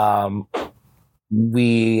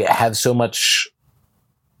 We have so much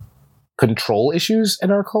control issues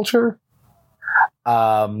in our culture.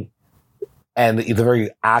 And the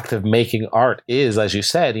very act of making art is, as you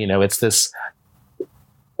said, it's this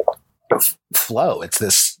flow. It's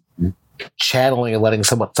this channeling and letting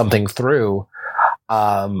something through,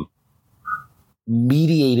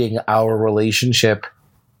 mediating our relationship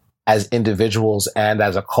as individuals and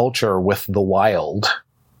as a culture with the wild,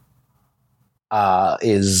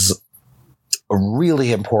 is a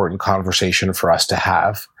really important conversation for us to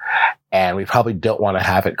have. And we probably don't want to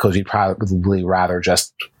have it because we'd probably rather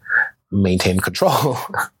just maintain control.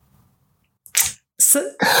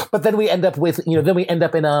 But then we end up with, in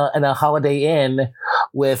a Holiday Inn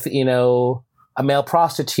with, a male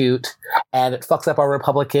prostitute, and it fucks up our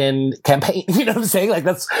Republican campaign. You know what I'm saying? Like,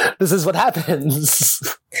 this is what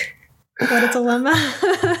happens. What a dilemma.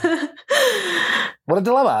 What a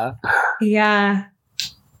dilemma. Yeah.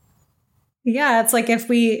 Yeah. It's like, if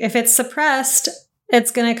it's suppressed,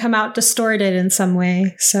 it's going to come out distorted in some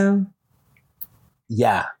way. So.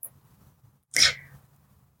 Yeah.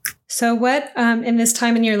 So what, in this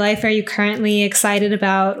time in your life, are you currently excited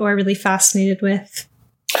about or really fascinated with?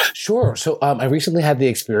 Sure. So I recently had the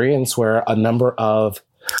experience where a number of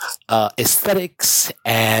aesthetics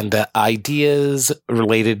and ideas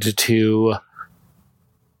related to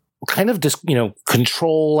kind of just,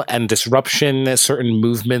 control and disruption, certain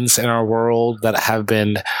movements in our world that have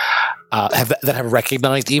been that have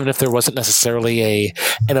recognized, even if there wasn't necessarily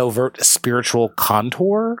an overt spiritual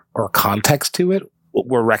contour or context to it,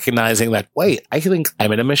 we're recognizing that, wait, I think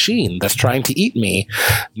I'm in a machine that's trying to eat me.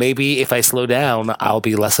 Maybe if I slow down, I'll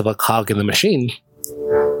be less of a cog in the machine.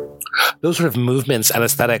 Those sort of movements and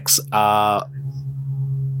aesthetics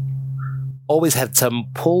always had some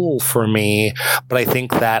pull for me, but I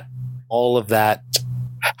think that all of that,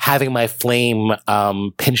 having my flame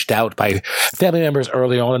pinched out by family members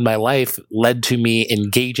early on in my life, led to me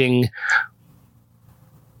engaging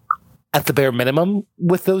at the bare minimum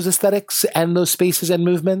with those aesthetics and those spaces and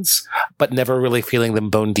movements, but never really feeling them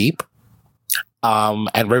bone deep.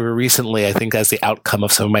 And very recently, I think as the outcome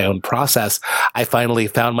of some of my own process, I finally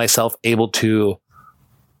found myself able to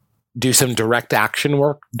do some direct action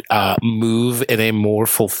work, move in a more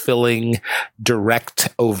fulfilling,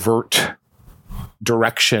 direct, overt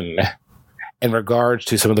direction in regards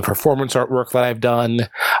to some of the performance artwork that I've done,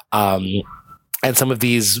 and some of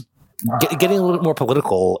these getting a little bit more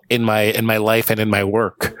political in my life and in my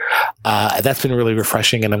work. That's been really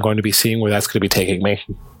refreshing, and I'm going to be seeing where that's going to be taking me.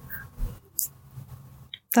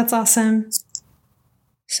 That's awesome.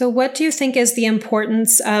 So what do you think is the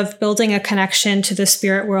importance of building a connection to the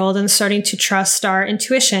spirit world and starting to trust our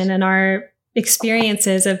intuition and our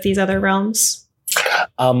experiences of these other realms?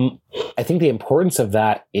 I think the importance of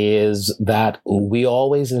that is that we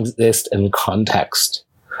always exist in context.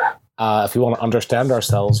 If we want to understand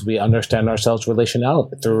ourselves, we understand ourselves through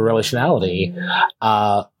relationality.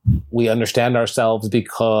 We understand ourselves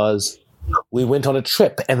because we went on a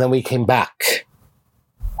trip and then we came back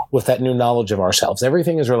with that new knowledge of ourselves.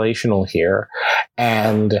 Everything is relational here.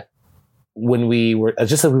 And when we were,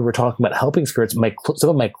 just as we were talking about helping spirits, some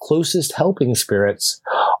of my closest helping spirits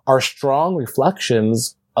are strong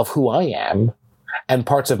reflections of who I am and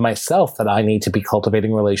parts of myself that I need to be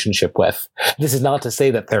cultivating relationship with. This is not to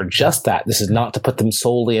say that they're just that. This is not to put them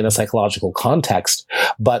solely in a psychological context,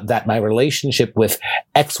 but that my relationship with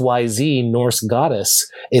XYZ Norse goddess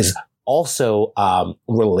is also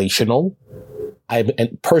relational.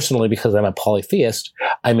 And personally, because I'm a polytheist,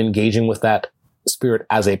 I'm engaging with that spirit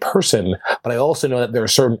as a person, but I also know that there are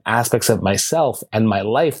certain aspects of myself and my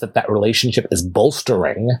life that relationship is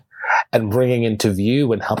bolstering and bringing into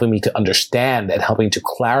view and helping me to understand and helping to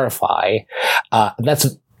clarify.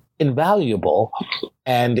 That's invaluable.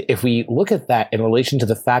 And if we look at that in relation to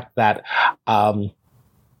the fact that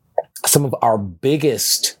some of our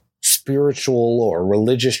biggest spiritual or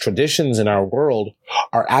religious traditions in our world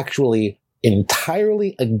are actually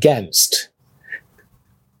entirely against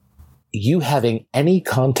you having any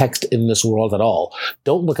context in this world at all.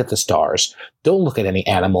 Don't look at the stars. Don't look at any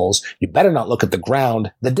animals. You better not look at the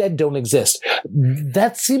ground. The dead don't exist.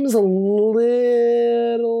 That seems a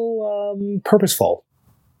little purposeful.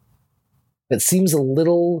 It seems a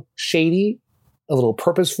little shady, a little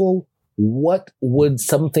purposeful. What would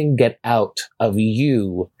something get out of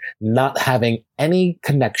you not having any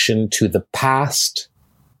connection to the past,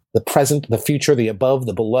 the present, the future, the above,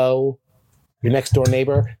 the below? Your next door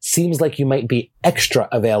neighbor seems like you might be extra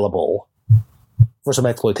available for some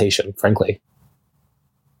exploitation, frankly.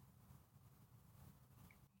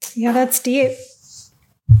 Yeah, that's deep.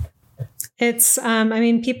 It's,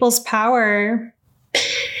 people's power,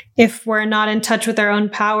 if we're not in touch with our own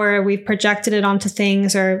power, we've projected it onto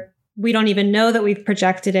things, or we don't even know that we've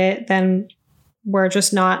projected it, then we're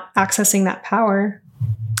just not accessing that power.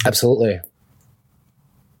 Absolutely.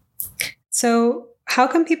 So how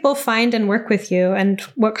can people find and work with you, and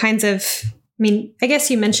what kinds of, I guess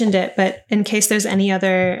you mentioned it, but in case there's any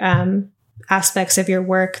other aspects of your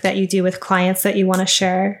work that you do with clients that you want to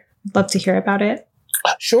share, I'd love to hear about it.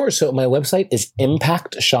 Sure. So my website is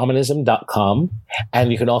impactshamanism.com.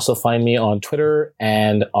 And you can also find me on Twitter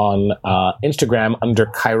and on Instagram under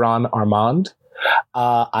Chiron Armand.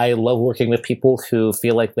 I love working with people who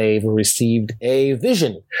feel like they've received a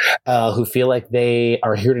vision, who feel like they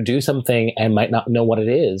are here to do something and might not know what it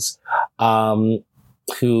is,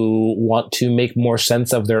 who want to make more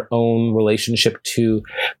sense of their own relationship to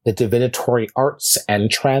the divinatory arts and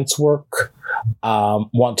trance work,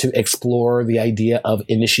 want to explore the idea of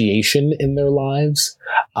initiation in their lives,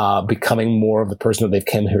 becoming more of the person that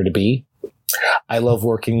they've come here to be. I love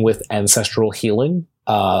working with ancestral healing,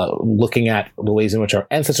 looking at the ways in which our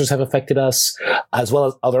ancestors have affected us, as well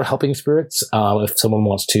as other helping spirits. If someone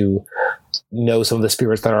wants to know some of the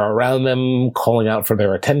spirits that are around them, calling out for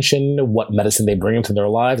their attention, what medicine they bring into their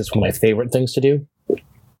lives, it's one of my favorite things to do.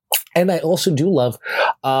 And I also do love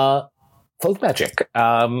folk magic,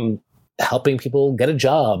 helping people get a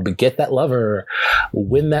job, get that lover,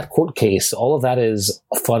 win that court case. All of that is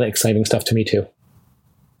fun, exciting stuff to me too.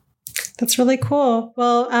 That's really cool.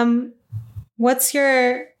 Well, what's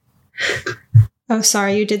your, oh,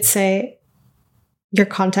 sorry, you did say your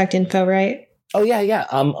contact info, right? Oh, yeah.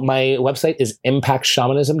 My website is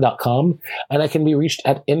impactshamanism.com, and I can be reached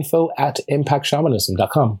at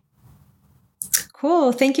info@impactshamanism.com.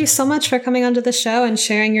 Cool. Thank you so much for coming onto the show and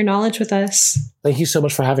sharing your knowledge with us. Thank you so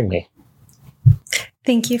much for having me.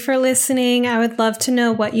 Thank you for listening. I would love to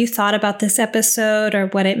know what you thought about this episode or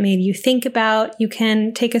what it made you think about. You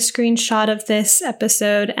can take a screenshot of this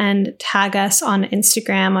episode and tag us on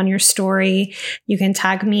Instagram on your story. You can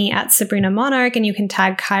tag me at Sabrina Monarch, and you can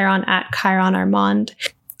tag Chiron at Chiron Armand.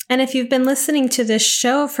 And if you've been listening to this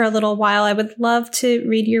show for a little while, I would love to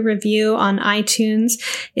read your review on iTunes.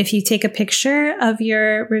 If you take a picture of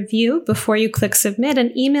your review before you click submit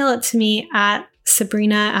and email it to me at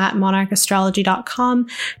Sabrina@monarchastrology.com.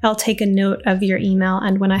 I'll take a note of your email,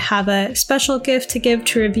 and when I have a special gift to give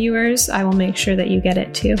to reviewers, I will make sure that you get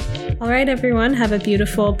it too. All right, everyone, have a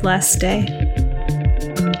beautiful, blessed day.